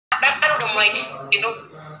mulai jenuh.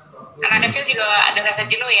 Anak kecil juga ada rasa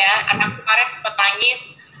jenuh ya. Anak kemarin sempat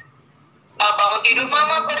nangis, bangun tidur,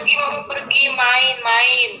 mama pergi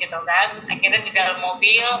main gitu kan. Akhirnya di dalam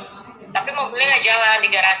mobil, tapi mobilnya nggak jalan, di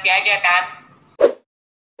garasi aja kan.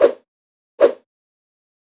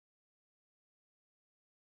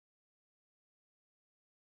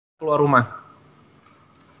 Keluar rumah.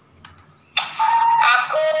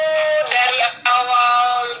 Aku dari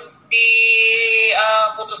awal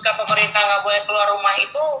diputuskan pemerintah nggak boleh keluar rumah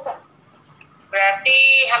itu berarti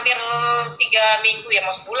hampir 3 minggu ya,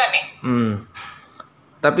 mau sebulan ya.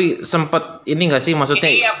 Tapi sempet ini nggak sih, maksudnya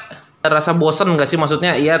Jadi, ya, rasa bosan nggak sih,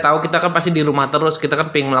 maksudnya iya tahu kita kan pasti di rumah terus, kita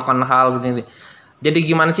kan pengen melakukan hal gitu. Jadi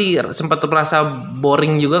gimana sih, sempat merasa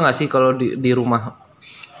boring juga nggak sih kalau di rumah?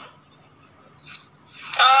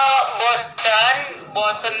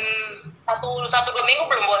 bosen 1-2 minggu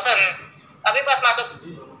belum bosen, tapi pas masuk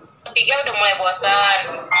ketiga udah mulai bosan.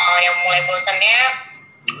 Yang mulai bosannya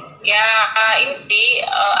ya ini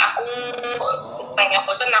aku pengen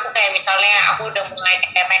bosan. Aku kayak misalnya aku udah mulai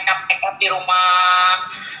kayak make up di rumah,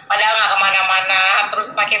 padahal nggak kemana-mana,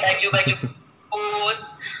 terus pakai baju bus,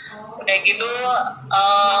 udah gitu.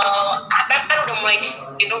 Anak kan udah mulai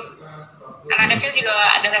jenuh. Anak kecil juga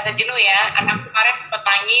ada rasa jenuh ya. Anak kemarin sempat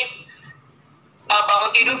nangis,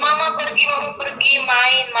 bangun tidur, mama pergi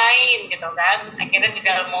main gitu kan. Akhirnya di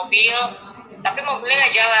dalam mobil, tapi mobilnya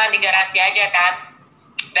nggak jalan, di garasi aja kan.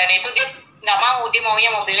 Dan itu dia nggak mau, dia maunya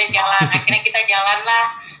mobilnya jalan. Akhirnya kita jalan lah,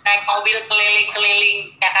 naik mobil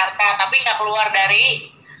keliling Jakarta, tapi nggak keluar dari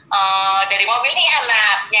mobil. Nih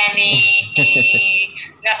anaknya nih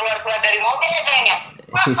nggak keluar dari mobil ya sayangnya.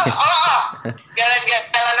 Jalan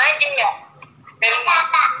aja ya. Dan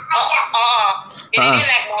jadi dia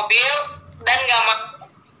naik mobil dan nggak mau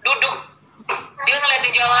duduk, dia ngeliatin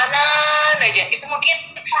jalanan aja. Itu mungkin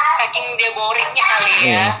saking dia boringnya kali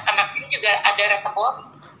ya. Anak kecil juga ada rasa boring.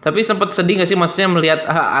 Tapi sempat sedih nggak sih, maksudnya melihat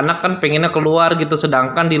anak kan pengennya keluar gitu,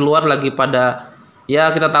 sedangkan di luar lagi pada, ya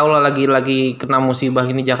kita tahu lah, lagi kena musibah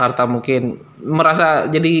ini Jakarta, mungkin merasa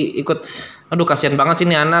jadi ikut, aduh kasihan banget sih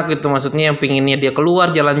ini anak gitu, maksudnya yang pengennya dia keluar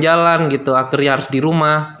jalan-jalan gitu, akhirnya harus di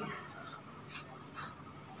rumah.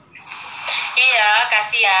 Iya,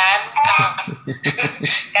 kasihan.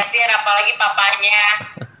 Kasihan apalagi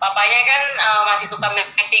papanya kan masih suka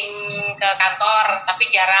meeting ke kantor, tapi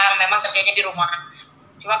jarang, memang kerjanya di rumah.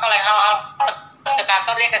 Cuma kalau yang hal-hal ke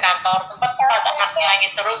kantor, dia ke kantor. Sempat pas anaknya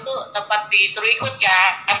nangis terus tuh sempat disuruh ikut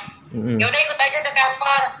kan. Ya udah ikut aja ke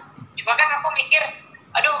kantor. Cuma kan aku mikir,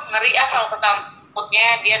 aduh ngeri kalau ke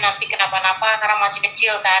kampusnya dia nanti kenapa-napa karena masih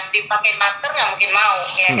kecil kan. Dipakai masker nggak mungkin mau,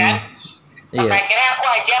 ya kan. Sampai akhirnya aku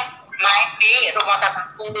ajak main di rumah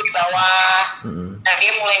kakakku di bawah. Nah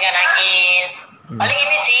dia mulai nggak nangis. Paling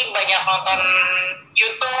ini sih banyak nonton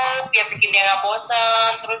YouTube, ya bikin dia nggak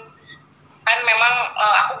bosan. Terus kan memang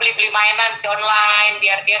aku beli mainan di online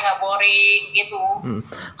biar dia nggak boring gitu.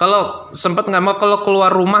 Kalau sempat nggak mau kalau keluar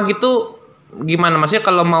rumah gitu gimana, maksudnya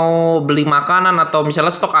kalau mau beli makanan atau misalnya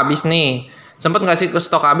stok habis nih, sempat nggak sih ke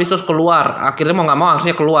stok habis terus keluar, akhirnya mau nggak mau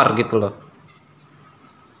harusnya keluar gitu loh?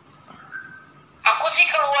 Aku sih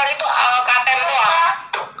keluar itu KTM doang.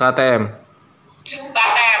 KTM.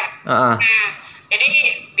 Jadi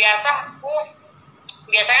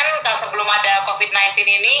biasanya kan sebelum ada COVID-19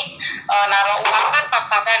 ini naruh uang kan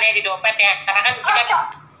pas-pasan ya di dompet ya, karena kan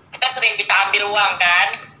kita sering bisa ambil uang kan.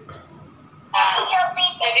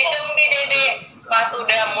 Jadi Sumbi Dede pas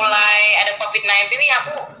udah mulai ada COVID-19 ini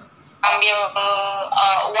aku ambil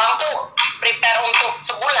uang tuh prepare untuk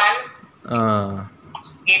sebulan.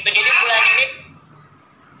 Gitu. Jadi bulan ini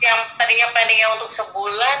yang tadinya planningnya untuk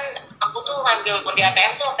sebulan, aku tuh ngambil di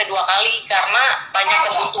ATM tuh sampai 2 kali karena banyak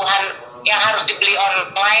kebutuhan yang harus dibeli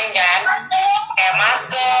online kan, kayak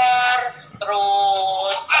masker,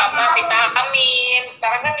 terus vitamin.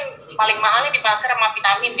 Sekarang kan paling mahalnya di masker sama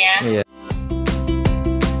vitamin ya.